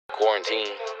Quarantine,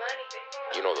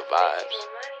 you know the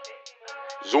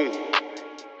vibes. Zoom.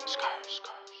 Scars.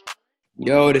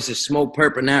 Yo, this is Smoke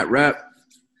Perp and That Rap,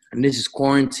 and this is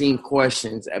Quarantine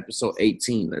Questions, episode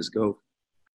 18. Let's go.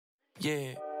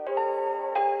 Yeah.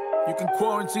 You can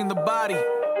quarantine the body,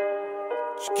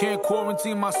 but you can't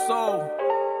quarantine my soul.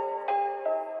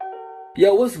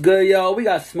 Yo, what's good, y'all? We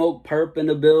got Smoke Perp in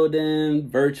the building,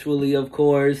 virtually, of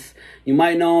course. You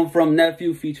might know him from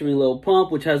Nephew featuring Lil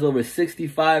Pump, which has over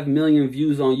 65 million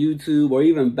views on YouTube, or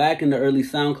even back in the early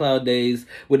SoundCloud days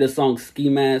with the song Ski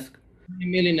Mask. 100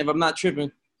 million if I'm not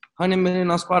tripping. 100 million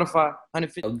on Spotify.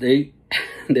 150. Oh,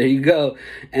 there you go.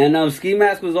 And Ski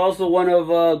Mask was also one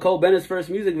of Cole Bennett's first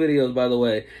music videos, by the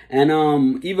way.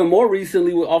 And even more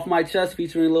recently with Off My Chest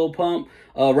featuring Lil Pump.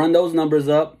 Run those numbers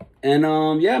up. And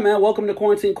yeah, man, welcome to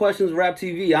Quarantine Questions Rap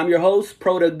TV. I'm your host,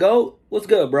 Pro the Goat. What's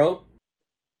good, bro?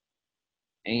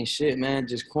 Ain't shit, man.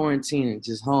 Just quarantining,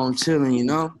 just home chilling, you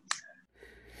know?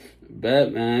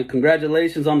 Bet, man.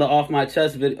 Congratulations on the Off My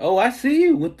Chest video. Oh, I see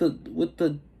you with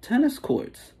the tennis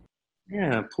courts.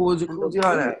 Yeah, pool jacuzzi,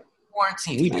 all that.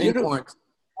 Quarantine. We been quarantine.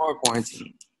 More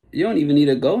quarantine. You don't even need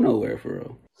to go nowhere, for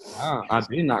real. I've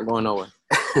been not going nowhere.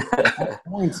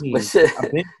 Quarantine.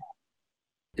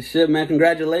 But shit, man,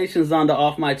 congratulations on the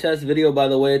Off My Chest video, by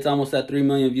the way. It's almost at 3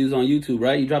 million views on YouTube,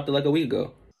 right? You dropped it like a week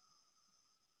ago.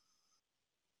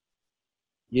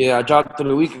 Yeah, I dropped it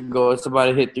a week ago. It's about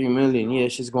to hit 3 million. Yeah,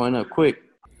 shit's going up quick.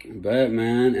 Bet,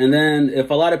 man. And then, if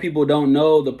a lot of people don't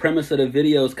know, the premise of the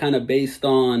video is kind of based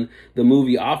on the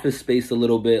movie Office Space a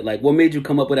little bit. Like, what made you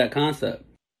come up with that concept?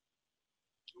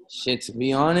 Shit, to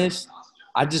be honest,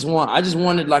 I just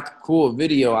wanted like a cool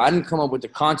video. I didn't come up with the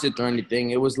concept or anything.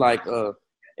 It was like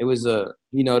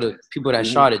you know, the people that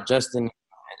shot it, Justin and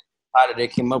Tyler, they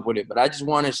came up with it. But I just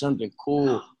wanted something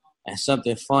cool and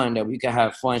something fun that we could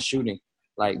have fun shooting,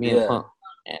 like me and Pump,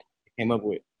 and came up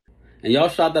with. And y'all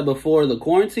shot that before the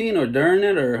quarantine or during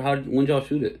it, or when y'all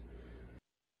shoot it?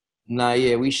 Nah,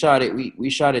 yeah, we shot it. We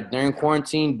shot it during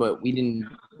quarantine, but we didn't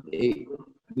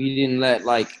let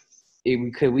like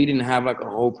it. We didn't have like a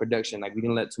whole production. Like we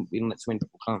didn't let too many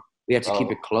people come. We had to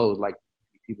keep it closed, like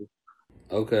people.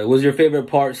 Okay. Was your favorite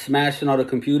part smashing all the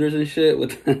computers and shit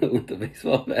with with the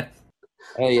baseball bats?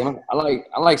 Hey,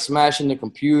 I like smashing the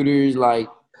computers, like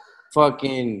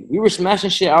fucking. We were smashing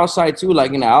shit outside too,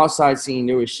 like in the outside scene.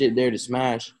 There was shit there to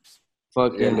smash.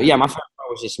 Fucking, but yeah, my favorite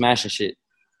part was just smashing shit,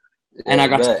 and I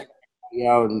got to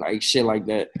like shit like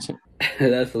that.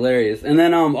 That's hilarious. And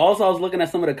then also I was looking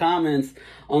at some of the comments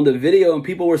on the video, and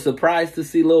people were surprised to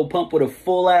see Lil Pump with a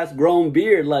full ass grown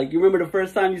beard. Like, you remember the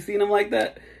first time you seen him like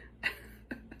that?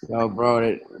 Yo,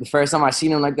 bro, the first time I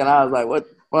seen him like that, I was like, "What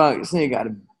the fuck? This nigga got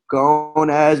a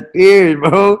grown ass beard,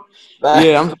 bro."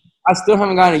 Yeah, I still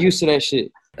haven't gotten used to that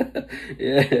shit.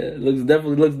 Yeah, it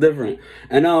definitely looks different.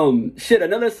 And shit,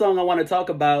 another song I want to talk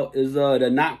about is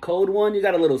the Not Cold one. You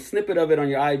got a little snippet of it on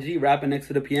your IG, rapping next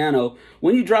to the piano.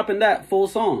 When you dropping that full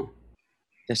song?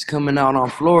 That's coming out on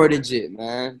Florida Jit,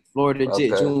 man. Florida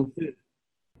Jit, June 5th.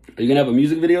 Are you gonna have a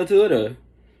music video to it,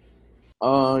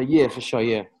 or? Yeah, for sure.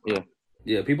 Yeah.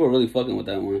 Yeah, people are really fucking with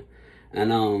that one.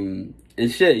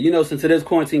 And shit, you know, since it is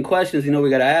Quarantine Questions, you know,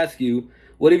 we gotta ask you,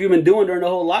 what have you been doing during the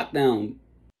whole lockdown?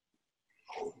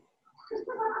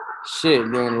 Shit,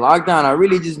 during lockdown, I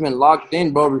really just been locked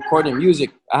in, bro, recording music.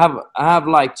 I have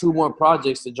like 2 more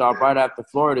projects to drop right after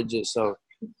Florida Jit, so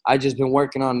I just been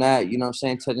working on that, you know what I'm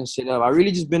saying, touching shit up. I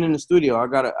really just been in the studio. I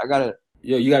gotta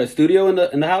Yo, you got a studio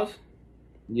in the house?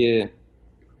 Yeah.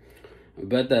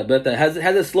 Bet that. Has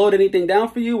it slowed anything down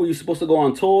for you? Were you supposed to go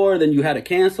on tour, then you had to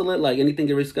cancel it? Like, anything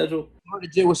get rescheduled? Florida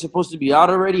Jit was supposed to be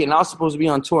out already, and I was supposed to be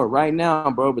on tour right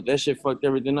now, bro, but that shit fucked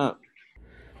everything up.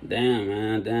 Damn,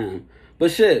 man, damn.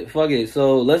 But shit, fuck it.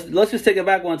 So let's just take it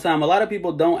back one time. A lot of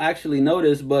people don't actually know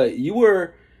this, but you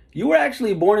were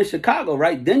actually born in Chicago,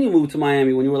 right? Then you moved to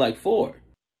Miami when you were like 4.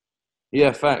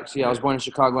 Yeah, facts. Yeah, I was born in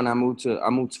Chicago and I moved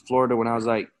to Florida when I was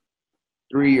like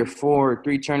 3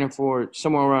 turning 4,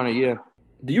 somewhere around a year.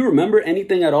 Do you remember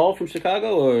anything at all from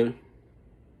Chicago, or?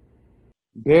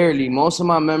 Barely. Most of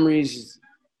my memories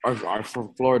are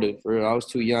from Florida. I was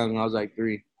too young. I was like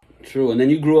 3. True. And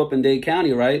then you grew up in Dade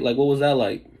County, right? Like, what was that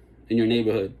like in your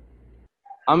neighborhood?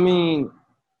 I mean,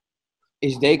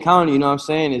 it's Dade County, you know what I'm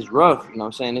saying? It's rough, you know what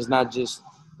I'm saying? It's not just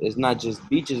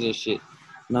beaches and shit,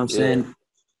 you know what I'm saying?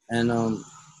 And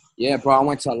yeah, bro, I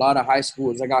went to a lot of high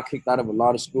schools. I got kicked out of a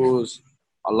lot of schools,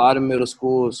 a lot of middle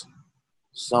schools.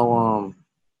 So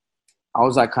I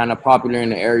was like kind of popular in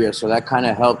the area, so that kind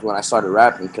of helped when I started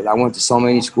rapping because I went to so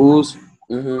many schools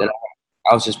that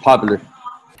I was just popular.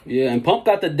 Yeah, and Pump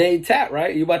got the Dade tat,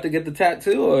 right? You about to get the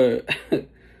tattoo, or?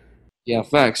 Yeah,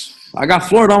 facts. I got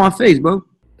Florida on my face, bro.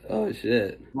 Oh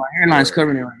shit. My hairline's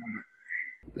covering it right now.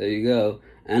 There you go.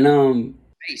 And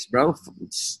Face, bro.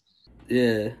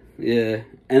 yeah, yeah.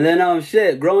 And then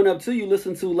shit, growing up too, you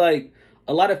listened to like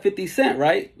a lot of 50 Cent,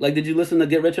 right? Like, did you listen to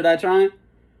Get Rich or Die Trying?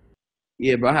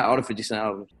 Yeah, bro. I had all the 50 Cent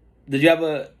albums. Did you have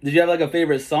like a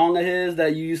favorite song of his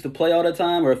that you used to play all the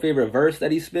time, or a favorite verse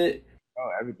that he spit? Oh,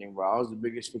 everything, bro. I was the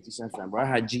biggest 50 Cent fan, bro. I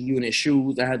had G Unit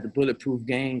shoes. I had the Bulletproof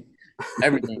Gang.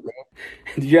 Everything, bro.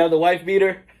 Did you have the wife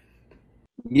beater?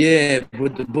 Yeah,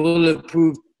 with the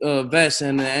bulletproof vest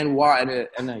and the NY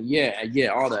yeah,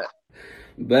 all that.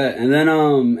 Bet. And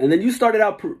then you started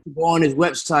out. Go on his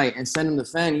website and send him the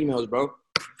fan emails, bro.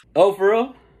 Oh, for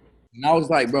real? And I was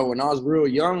like, bro, when I was real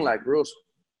young, like real,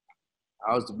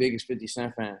 I was the biggest 50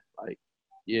 Cent fan. Like,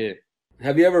 yeah.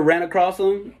 Have you ever ran across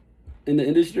him in the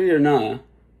industry or nah?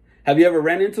 Have you ever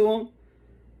ran into him?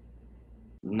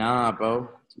 Nah, bro.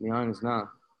 To be honest, nah.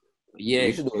 Yeah,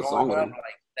 You should do a song with him.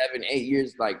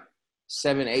 Like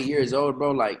 7, 8 years old,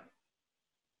 bro. Like,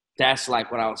 that's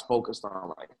like what I was focused on.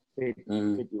 Like,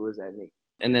 50 was that nigga.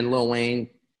 And then Lil Wayne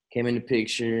came in the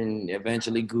picture, and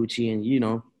eventually Gucci, and you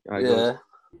know. How it goes.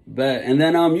 Bet. And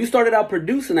then you started out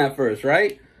producing at first,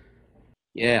 right?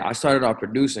 Yeah, I started off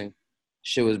producing.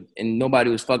 Shit was, and nobody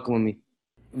was fucking with me.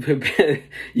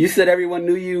 You said everyone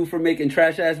knew you for making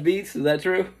trash ass beats. Is that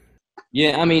true?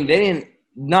 Yeah, I mean, they didn't.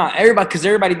 Nah,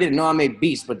 everybody didn't know I made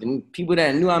beats, but the people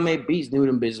that knew I made beats knew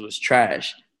them bitches was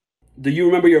trash. Do you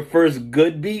remember your first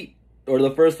good beat, or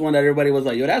the first one that everybody was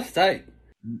like, "Yo, that's tight"?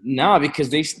 Nah, because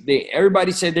they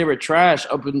everybody said they were trash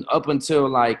up until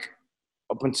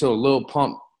Lil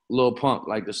Pump,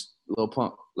 like this Lil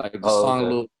Pump, like the song okay.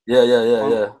 Lil.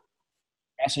 Yeah.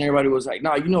 That's when everybody was like,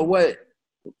 "Nah, you know what?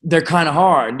 They're kind of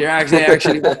hard. They're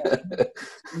actually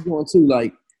going too."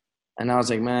 Like, and I was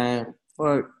like, "Man,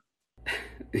 fuck."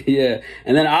 Yeah,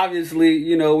 and then obviously,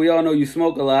 you know, we all know you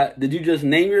smoke a lot. Did you just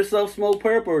name yourself Smoke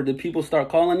Perp, or did people start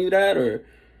calling you that, or?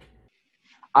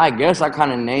 I guess I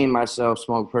kind of named myself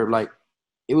Smoke Perp. Like,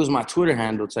 it was my Twitter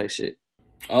handle type shit.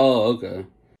 Oh, okay.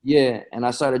 Yeah, and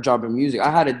I started dropping music. I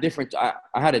had a different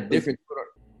Twitter.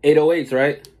 808s,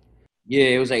 right? Yeah,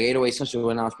 it was like 808 Central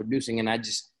when I was producing, and I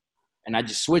just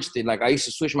switched it. Like, I used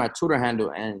to switch my Twitter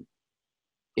handle, and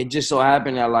it just so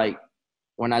happened that, like,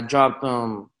 when I dropped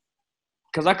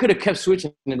because I could have kept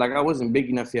switching it. Like, I wasn't big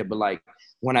enough yet, but, like,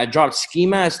 when I dropped Ski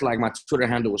Mask, like, my Twitter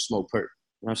handle was Smoke Perp.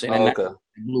 You know what I'm saying? Oh, and okay. that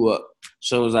blew up.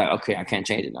 So it was like, okay, I can't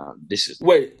change it now.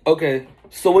 Wait, okay.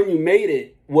 So when you made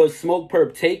it, was Smoke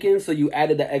Perp taken, so you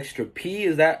added the extra P?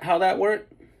 Is that how that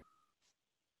worked?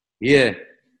 Yeah.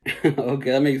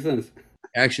 Okay, that makes sense.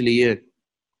 Actually, yeah.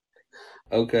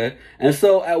 Okay. And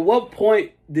so at what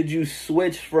point did you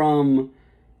switch from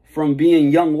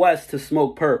being Young West to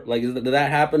Smoke Perp? Like, did that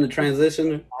happen, the transition?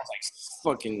 I was like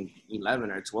fucking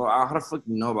 11 or 12. How the fuck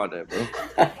you know about that, bro?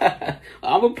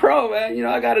 I'm a pro, man. You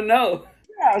know, I gotta know.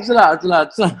 Yeah, chill out.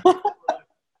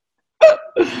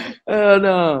 Oh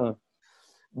no.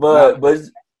 But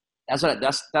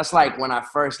That's like when I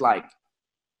first like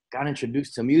got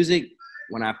introduced to music.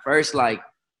 When I first like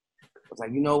was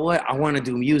like, you know what? I want to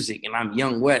do music, and I'm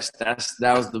Young West. That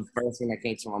was the first thing that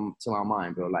came to my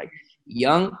mind, bro. Like,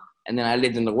 young, and then I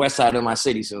lived in the west side of my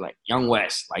city, so like Young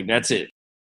West, like that's it.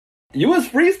 You was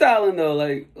freestyling though,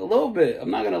 like a little bit.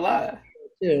 I'm not gonna lie.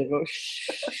 Yeah, bro.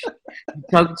 You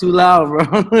talking too loud,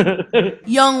 bro.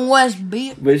 Young West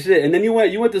beat. But shit, and then you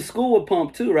went to school with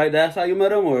Pump too, right? That's how you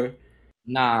met him, or?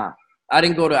 Nah, I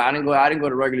didn't go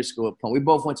to regular school with Pump. We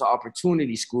both went to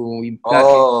opportunity school when we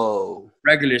got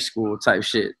regular school type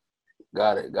shit.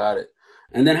 Got it.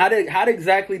 And then how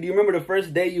exactly do you remember the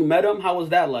first day you met him? How was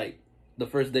that like? The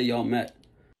first day y'all met?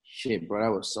 Shit, bro,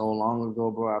 that was so long ago,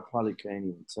 bro. I probably can't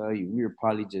even tell you. We were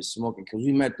probably just smoking because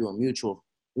we met through a mutual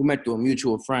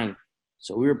friend.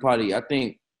 So we were probably, I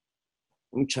think,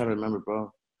 I'm trying to remember,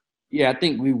 bro. Yeah, I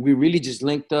think we really just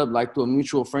linked up like through a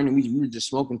mutual friend, and we were just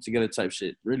smoking together type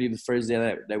shit. Really, the first day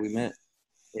that we met,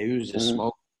 yeah, we was just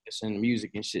smoking, listening to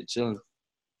music and shit, chilling.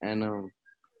 And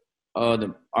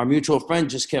our mutual friend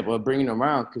just kept bringing him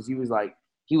around because he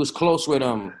was close with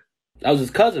That was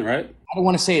his cousin, right? I don't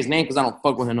want to say his name because I don't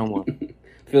fuck with him no more.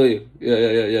 Feel you.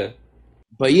 Yeah.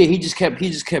 But yeah, he just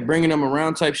kept bringing him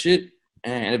around type shit,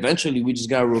 and eventually we just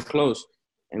got real close,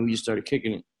 and we just started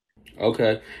kicking it.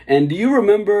 Okay. And do you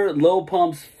remember Lil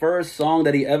Pump's first song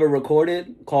that he ever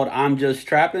recorded called "I'm Just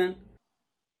Trappin'"?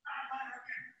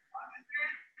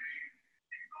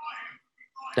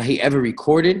 That he ever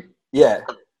recorded? Yeah.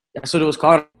 That's what it was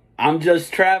called. I'm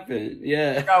Just Trappin'.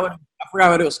 Yeah. I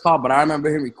forgot what it was called, but I remember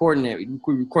him recording it. We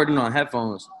recording on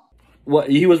headphones. What,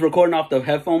 he was recording off the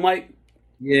headphone mic?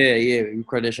 Yeah. We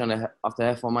recorded this off the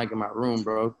headphone mic in my room,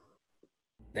 bro.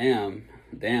 Damn.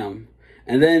 Damn.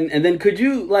 And then could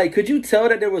you tell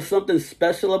that there was something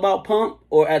special about Pump,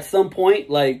 or at some point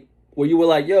like where you were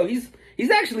like, yo, he's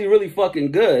actually really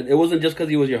fucking good. It wasn't just because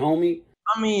he was your homie.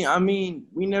 I mean,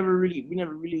 we never really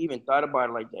even thought about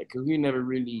it like that because we never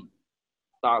really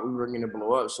thought we were gonna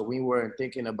blow up. So we weren't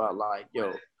thinking about like,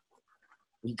 yo,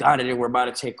 we got it and we're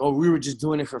about to take over. We were just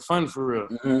doing it for fun, for real.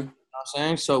 Mm-hmm. You know what I'm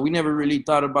saying? So we never really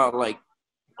thought about like,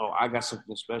 oh, I got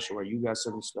something special or you got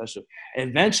something special.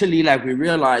 Eventually, like we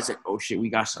realized like, oh shit, we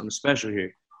got something special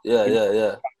here.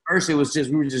 Yeah. First, it was just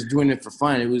we were just doing it for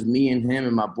fun. It was me and him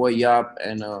and my boy Yop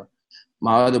and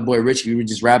my other boy Richie. We were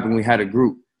just rapping. We had a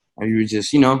group and we were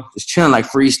just, you know, just chilling, like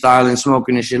freestyling,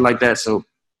 smoking and shit like that. So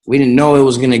we didn't know it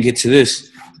was gonna get to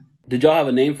this. Did y'all have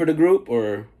a name for the group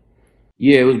or?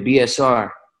 Yeah, it was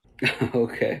BSR.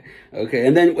 Okay.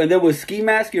 And then was Ski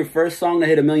Mask your first song that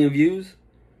hit 1 million views?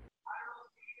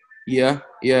 Yeah,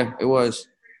 it was.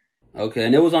 Okay,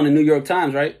 and it was on the New York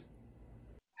Times, right?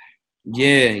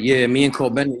 Yeah. Me and Cole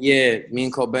Bennett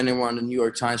were on the New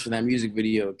York Times for that music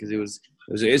video because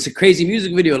it's a crazy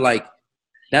music video. Like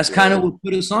that's kind of what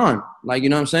put us on. Like, you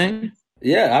know what I'm saying?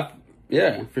 Yeah,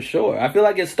 for sure. I feel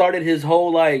like it started his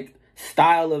whole like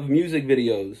style of music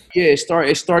videos. Yeah,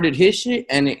 it started his shit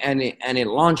and it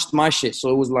launched my shit. So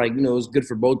it was like, you know, it was good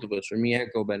for both of us, for me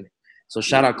and Cole Bennett. So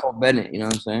shout out Cole Bennett, you know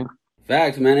what I'm saying?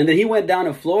 Facts, man. And then he went down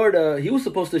to Florida. He was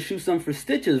supposed to shoot some for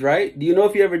Stitches, right? Do you know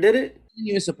if he ever did it? He wasn't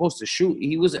even supposed to shoot.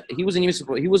 He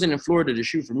wasn't in Florida to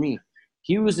shoot for me.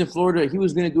 He was in Florida. He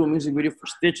was gonna do a music video for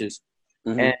Stitches.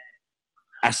 Mm-hmm. And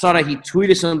I saw that he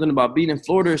tweeted something about being in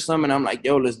Florida or something. And I'm like,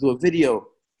 yo, let's do a video.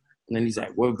 And then he's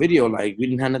like, what video? Like, we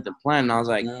didn't have nothing planned. And I was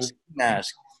like, Ski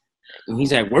Mask. And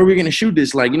he's like, where are we gonna shoot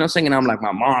this? Like, you know what I'm saying? And I'm like,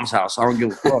 my mom's house. I don't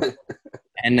give a fuck.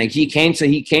 And like he came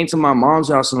to my mom's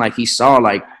house and like he saw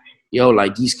like, yo,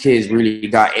 like these kids really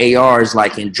got ARs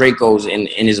like in Dracos in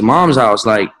his mom's house.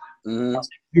 Like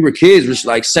we were kids, which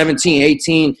like 17,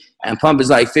 18, and Pump is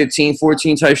like 15,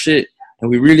 14 type shit. And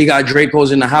we really got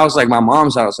Dracos in the house, like my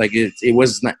mom's house. Like it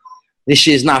was not, this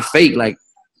shit is not fake. Like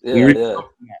you know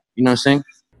what I'm saying?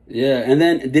 Yeah. And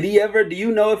then do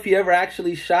you know if he ever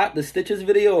actually shot the Stitches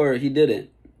video or he didn't?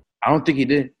 I don't think he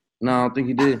did. No, I don't think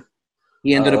he did.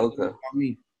 He ended up on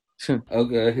me.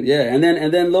 Okay, yeah, and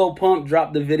then Lil Pump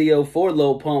dropped the video for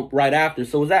Lil Pump right after.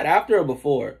 So was that after or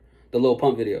before the Lil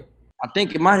Pump video? I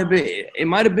think it might have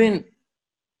been.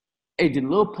 Hey, did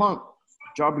Lil Pump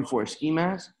drop before Ski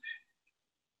Mask?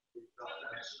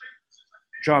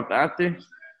 Dropped after?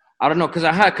 I don't know, cause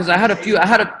I had a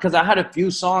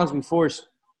few songs before.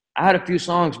 I had a few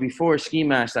songs before Ski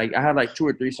Mask. Like I had like 2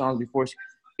 or 3 songs before.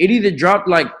 It either dropped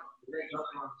like.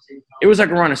 It was like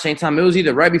around the same time. It was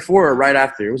either right before or right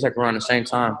after. It was like around the same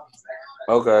time.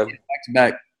 Okay. Back to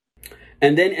back.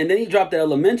 And then he dropped the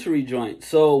Elementary joint.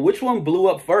 So which one blew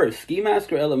up first, Ski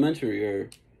Mask or Elementary? Or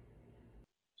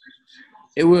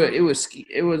it was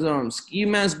Ski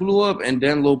Mask blew up and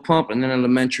then Lil Pump and then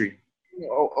Elementary.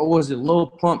 Or was it Lil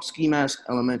Pump, Ski Mask,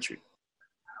 Elementary?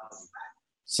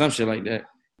 Some shit like that.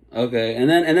 Okay. And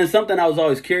then something I was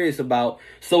always curious about.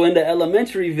 So in the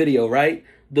Elementary video, right?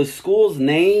 The school's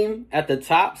name at the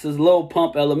top says Lil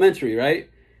Pump Elementary, right?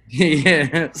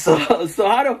 Yeah. So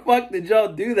how the fuck did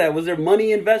y'all do that? Was there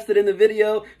money invested in the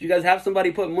video? Did you guys have somebody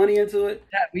put money into it?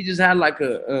 Yeah, we just had like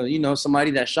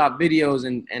somebody that shot videos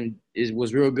and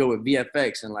was real good with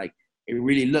VFX and like it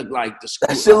really looked like the school.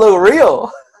 That shit look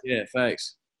real. Yeah,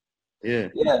 facts. Yeah.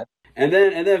 Yeah. And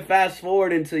then fast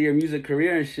forward into your music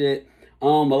career and shit. A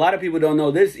lot of people don't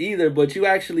know this either, but you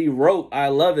actually wrote I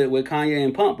Love It with Kanye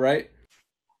and Pump, right?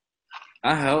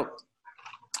 I helped.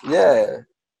 Yeah.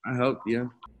 I helped, yeah.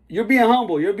 You're being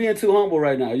humble. You're being too humble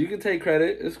right now. You can take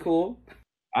credit. It's cool.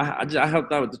 I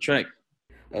helped out with the track.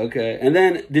 Okay. And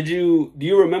then do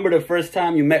you remember the first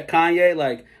time you met Kanye?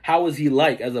 Like, how was he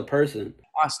like as a person?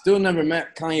 I still never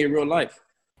met Kanye in real life.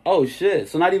 Oh, shit.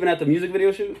 So not even at the music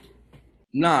video shoot?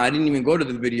 Nah, I didn't even go to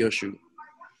the video shoot.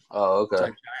 Oh, okay.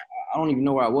 Like, I don't even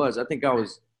know where I was. I think I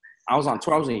was on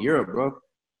tour. I was in Europe, bro.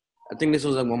 I think this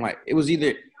was like when it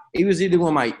was either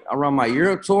when around my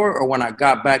Europe tour or when I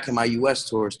got back and my US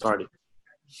tour started.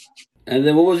 And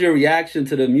then what was your reaction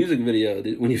to the music video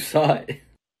when you saw it?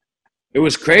 It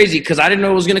was crazy because I didn't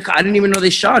know I didn't even know they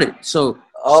shot it. So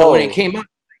when it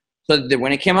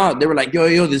came out, they were like,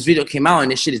 yo, this video came out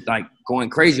and this shit is like going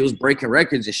crazy. It was breaking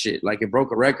records and shit. Like it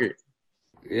broke a record.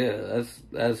 Yeah,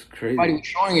 that's crazy. Somebody was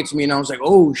showing it to me and I was like,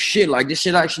 oh shit, like this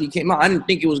shit actually came out. I didn't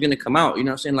think it was gonna come out. You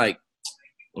know what I'm saying? Like,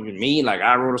 look at me, like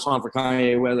I wrote a song for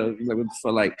Kanye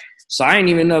West, so I didn't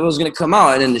even know it was gonna come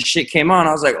out, and then the shit came out, and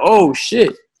I was like, oh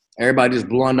shit! Everybody just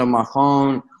blew up my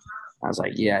phone. I was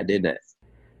like, yeah, I did that.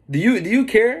 Do you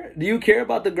care? Do you care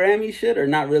about the Grammy shit or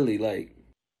not really? Like,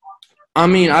 I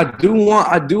mean, I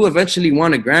do eventually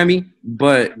want a Grammy,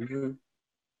 but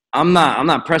I'm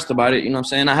not pressed about it. You know what I'm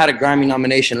saying? I had a Grammy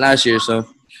nomination last year, so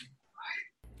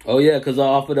oh yeah, because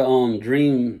off of the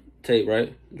Dream tape,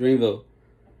 right? Dreamville.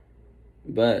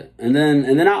 But and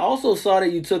then I also saw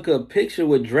that you took a picture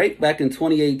with Drake back in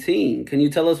 2018. Can you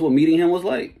tell us what meeting him was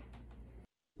like?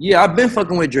 yeah, I've been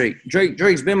fucking with Drake.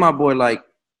 Drake's been my boy. Like,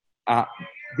 uh,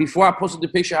 before I posted the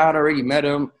picture, I had already met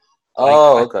him.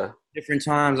 Oh, okay. Different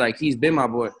times. Like, he's been my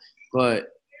boy. But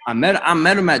I met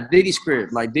him at Diddy's crib.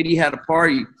 Like, Diddy had a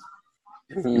party,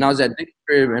 and I was at Diddy's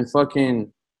crib, and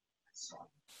fucking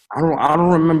I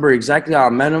don't remember exactly how I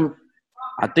met him.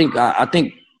 I think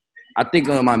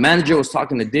my manager was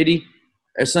talking to Diddy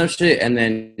or some shit, and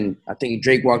then I think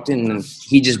Drake walked in and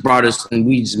he just brought us and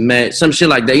we just met, some shit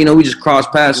like that. You know, we just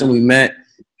crossed paths and we met,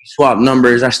 swapped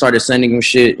numbers. I started sending him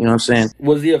shit. You know what I'm saying?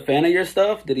 Was he a fan of your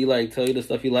stuff? Did he like tell you the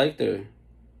stuff he liked or?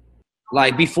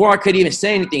 Like, before I could even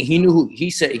say anything, he knew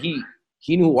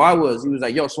he knew who I was. He was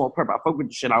like, "Yo, Small Purp, I fuck with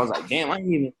the shit." I was like, "Damn,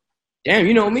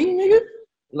 you know me, nigga?"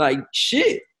 Like,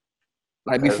 shit.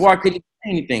 Like, before I could even say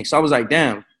anything, so I was like,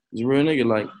 "Damn, he's a real nigga."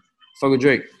 Like, fuck with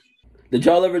Drake. Did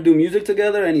y'all ever do music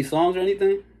together? Any songs or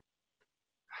anything?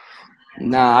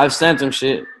 Nah, I've sent him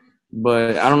shit,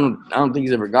 but I don't think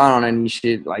he's ever gone on any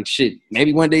shit. Like, shit,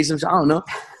 maybe one day some shit. I don't know.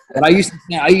 But I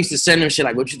used to send him shit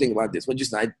like, "What you think about this? What you?"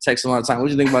 I text him all the time.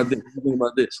 "What you think about this? What you think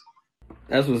about this?"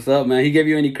 That's what's up, man. He gave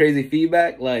you any crazy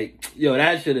feedback? Like, yo,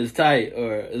 that shit is tight,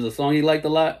 or is a song he liked a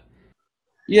lot?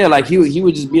 Yeah, like he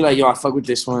would just be like, "Yo, I fuck with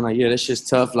this one." Like, yeah, that shit's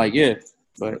tough. Like, yeah,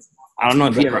 but I don't know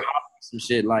if he ever hopped on some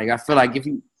shit. Like, I feel like if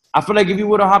he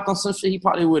would have hopped on some shit, he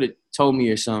probably would have told me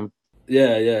or something.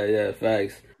 Yeah,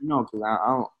 facts. You know, because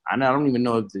I don't even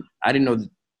know I didn't know the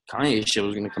Kanye shit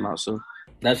was gonna come out soon.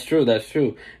 That's true.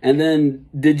 And then,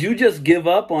 did you just give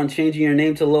up on changing your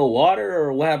name to Lil Water,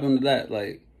 or what happened to that?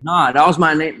 Like, Nah, that was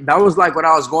my name. That was like what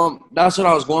I was going. That's what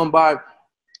I was going by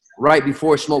right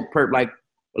before Smoke Perp. Like,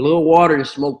 a Little Water and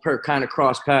Smoke Perp kind of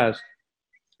crossed paths,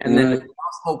 and then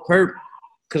Smoke Perp.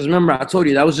 Because remember, I told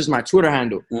you that was just my Twitter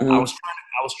handle. I was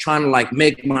trying to like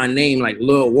make my name like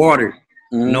Lil Water.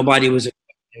 Nobody was. It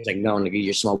was like, "No, nigga,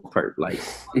 you're Smoke Perp." Like,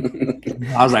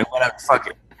 I was like, "Whatever, fuck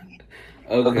it."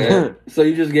 Okay. So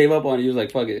you just gave up on it. You was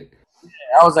like, "Fuck it."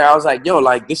 I was like, "Yo,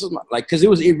 like, this is my like," because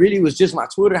it really was just my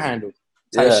Twitter handle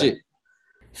type shit.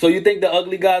 So you think the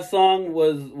Ugly God song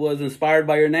was inspired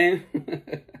by your name?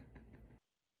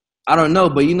 I don't know,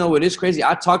 but you know what is crazy?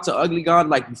 I talked to Ugly God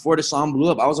like before the song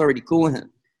blew up. I was already cool with him.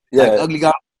 Yeah. Like, Ugly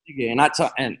God,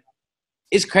 and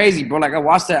it's crazy, bro. Like, I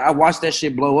watched that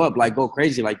shit blow up, like, go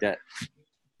crazy like that.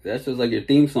 That's just like your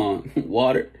theme song,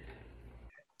 Water.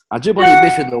 I drip on your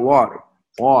bitch with the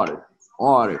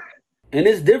water. And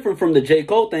it's different from the J.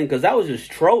 Cole thing, because that was just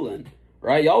trolling,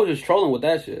 right? Y'all was just trolling with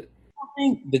that shit.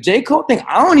 The J. Cole thing,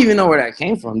 I don't even know where that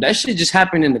came from. That shit just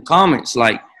happened in the comments,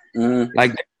 like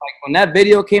when that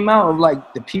video came out of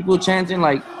like the people chanting,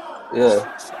 like,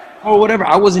 or whatever.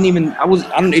 I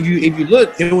don't. If you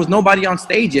look, there was nobody on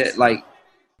stage yet. Like,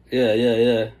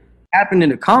 yeah. happened in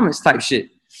the comments type shit.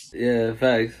 Yeah,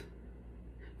 facts.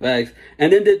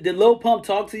 And then did Lil Pump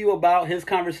talk to you about his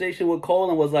conversation with Cole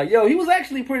and was like, "Yo, he was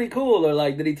actually pretty cool," or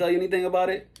like, did he tell you anything about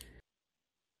it?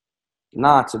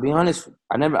 Nah, to be honest,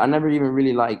 I never even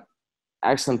really like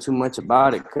asked him too much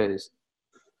about it, because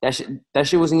that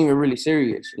shit wasn't even really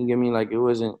serious. You get me? Like, it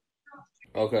wasn't.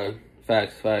 Okay,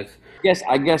 facts.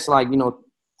 I guess like, you know,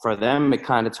 for them it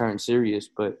kind of turned serious,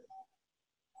 but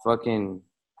fucking,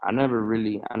 I never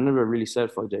really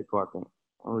said fuck J. Cole. I think.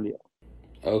 Oh yeah.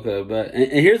 Okay, but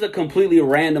and here's a completely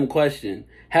random question: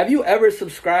 have you ever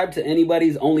subscribed to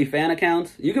anybody's OnlyFans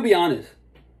accounts? You could be honest.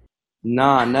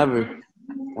 Nah, never.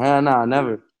 Nah,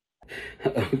 never.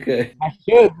 Okay. I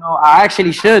should though. I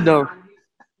actually should though.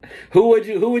 Who would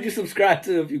you subscribe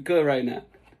to if you could right now?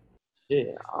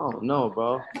 Yeah, I don't know,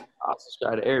 bro. I'll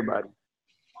subscribe to everybody.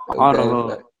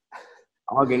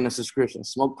 I'll get in a subscription.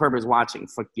 Smoke Purpose watching.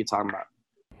 Fuck you talking about.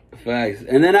 Facts.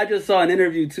 And then I just saw an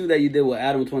interview too that you did with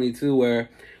Adam 22 where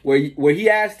he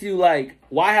asked you like,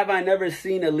 "Why have I never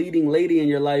seen a leading lady in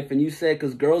your life?" And you said,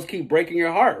 "Because girls keep breaking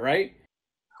your heart," right?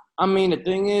 I mean, the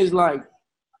thing is, like,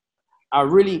 I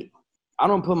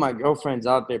don't put my girlfriends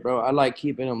out there, bro. I like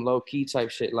keeping them low key type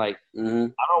shit. Like, I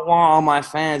don't want all my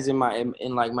fans in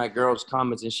like my girls'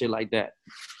 comments and shit like that.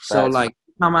 So like,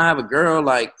 time I have a girl,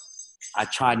 like, I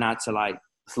try not to like.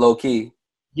 It's low key.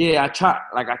 Yeah, I try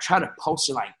to post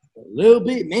it like a little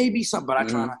bit, maybe something, but I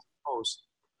try not to post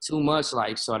too much,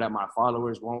 like, so that my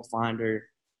followers won't find her.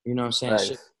 You know what I'm saying? Right.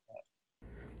 Shit.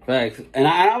 Facts. And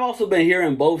I've also been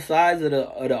hearing both sides of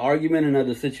the argument and of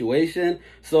the situation.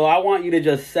 So I want you to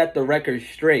just set the record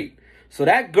straight. So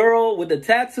that girl with the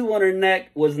tattoo on her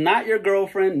neck was not your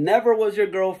girlfriend, never was your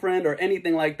girlfriend or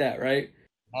anything like that, right?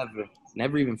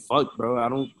 Never even fucked, bro. I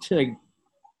don't like,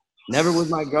 never was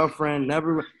my girlfriend.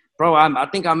 Never, bro. I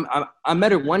think I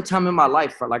met her one time in my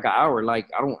life for like an hour. Like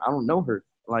I don't know her.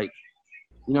 Like,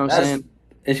 you know what I'm saying?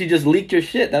 And she just leaked your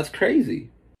shit. That's crazy.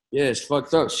 Yeah, it's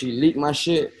fucked up. She leaked my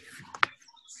shit.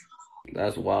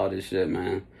 That's wild as shit,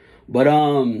 man. But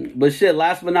shit,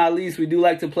 last but not least, we do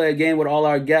like to play a game with all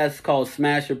our guests called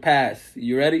Smash or Pass.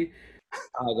 You ready?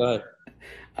 Go ahead.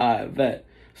 All right, bet.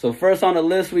 So first on the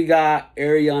list, we got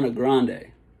Ariana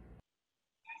Grande.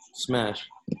 Smash.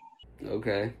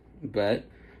 Okay, bet.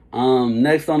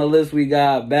 Next on the list, we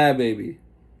got Bad Baby.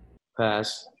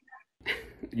 Pass.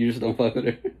 You just don't fuck with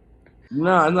her?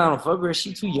 No, I don't fuck with her.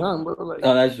 She too young, bro. Like,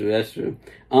 Oh, that's true.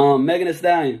 Megan Thee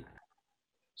Stallion.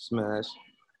 Smash.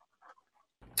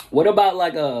 What about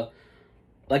like a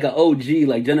OG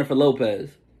like Jennifer Lopez?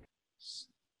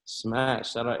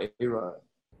 Smash. Shout out A-Rod.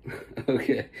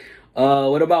 Okay.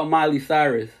 What about Miley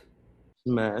Cyrus?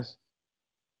 Smash.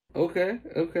 Okay.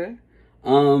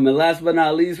 And last but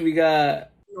not least, we got.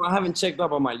 I haven't checked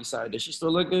up on Miley Cyrus. Does she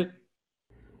still look good?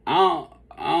 I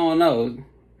don't know.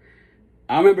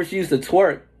 I remember she used to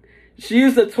twerk. She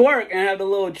used to twerk and have the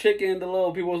little chicken. The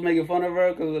little people was making fun of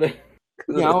her because of the.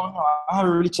 Yeah, I don't know. I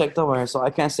haven't really checked up on her, so I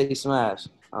can't say smash.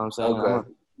 I'm saying, Okay.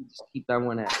 Just keep that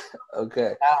one at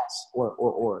Okay. pass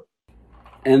or.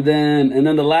 And then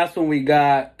the last one we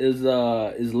got is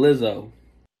Lizzo.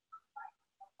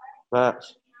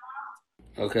 Pass.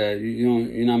 Okay,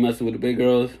 you're not messing with the big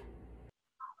girls.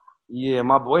 Yeah,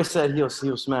 my boy said he'll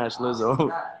smash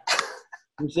Lizzo.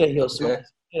 He said he'll smash.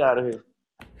 Get out of here.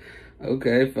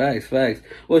 Okay, facts.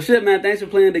 Well, shit, man. Thanks for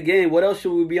playing the game. What else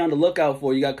should we be on the lookout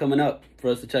for? You got coming up for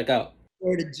us to check out?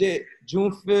 Legit.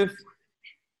 June 5th.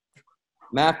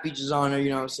 Math features on there. You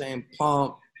know what I'm saying?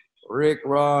 Pump, Rick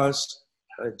Ross,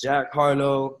 Jack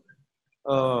Harlow,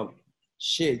 Young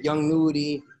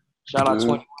Nudie. Shout out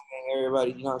 21 Gang,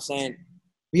 everybody. You know what I'm saying?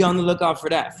 Be on the lookout for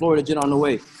that. Florida Legit on the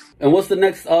way. And what's the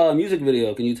next music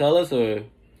video? Can you tell us or?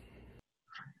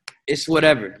 It's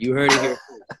whatever. You heard it here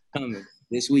first. Coming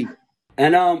this week.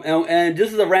 And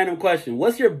just as a random question,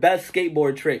 what's your best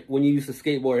skateboard trick when you used to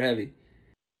skateboard heavy?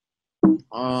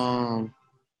 I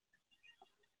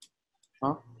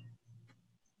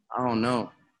don't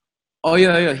know. Oh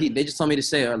yeah. They just told me to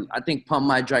say. I think Pump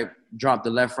might drop the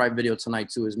left right video tonight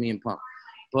too. It's me and Pump.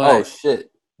 But Oh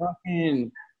shit!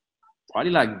 fucking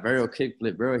probably like varial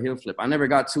kickflip, varial heel flip. I never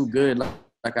got too good.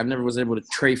 Like I never was able to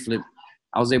tray flip.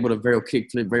 I was able to varial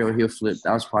kickflip, varial heel flip.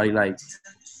 That was probably like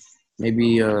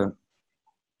maybe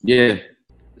yeah.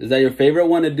 Is that your favorite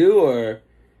one to do or?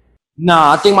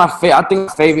 Nah, I think my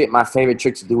favorite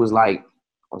trick to do was like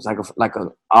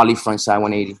a ollie front side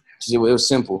 180. It was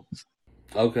simple.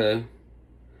 Okay.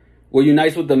 Were you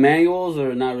nice with the manuals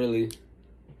or not really?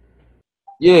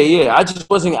 Yeah. I just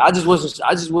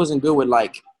wasn't good with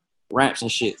like ramps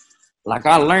and shit. Like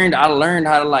I learned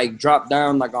how to like drop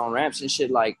down like on ramps and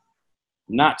shit like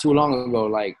not too long ago.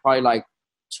 Like probably like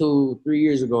 2-3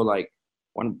 years ago. Like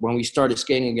when we started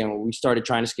skating again, when we started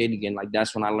trying to skate again, like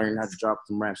that's when I learned how to drop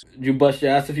some ramps. Did you bust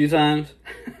your ass a few times?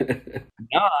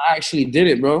 No, I actually did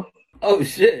it, bro. Oh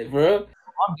shit, bro.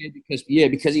 Pump did because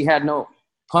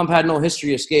Pump had no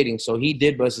history of skating, so he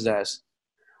did bust his ass.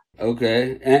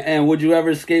 Okay. And would you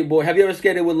ever skateboard? Have you ever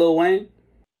skated with Lil Wayne?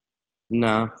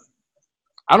 Nah.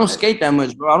 I don't skate that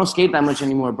much, bro. I don't skate that much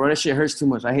anymore, bro. That shit hurts too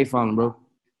much. I hate falling, bro.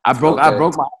 I broke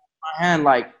my hand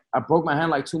like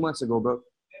 2 months ago, bro.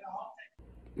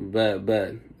 Bet.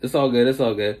 It's all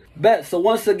good. Bet. So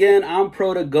once again, I'm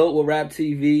Pro the GOAT with Rap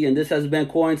TV, and this has been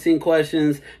Quarantine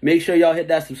Questions. Make sure y'all hit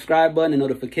that subscribe button and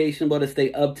notification bell to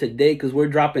stay up to date because we're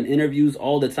dropping interviews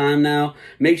all the time now.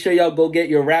 Make sure y'all go get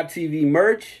your Rap TV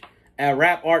merch at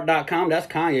rapart.com. That's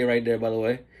Kanye right there, by the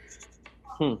way.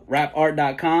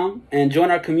 Rapart.com, and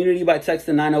join our community by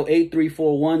texting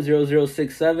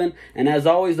 908-341-0067. And as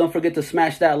always, don't forget to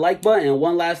smash that like button. And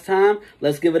one last time,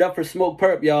 let's give it up for Smoke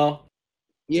Perp, y'all.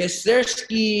 Yes, sir,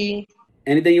 ski.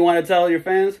 Anything you want to tell your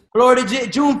fans? Florida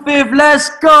June 5th, let's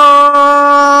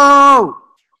go!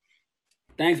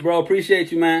 Thanks, bro.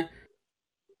 Appreciate you, man.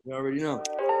 You already know.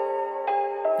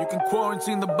 You can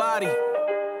quarantine the body,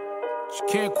 but you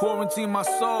can't quarantine my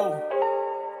soul.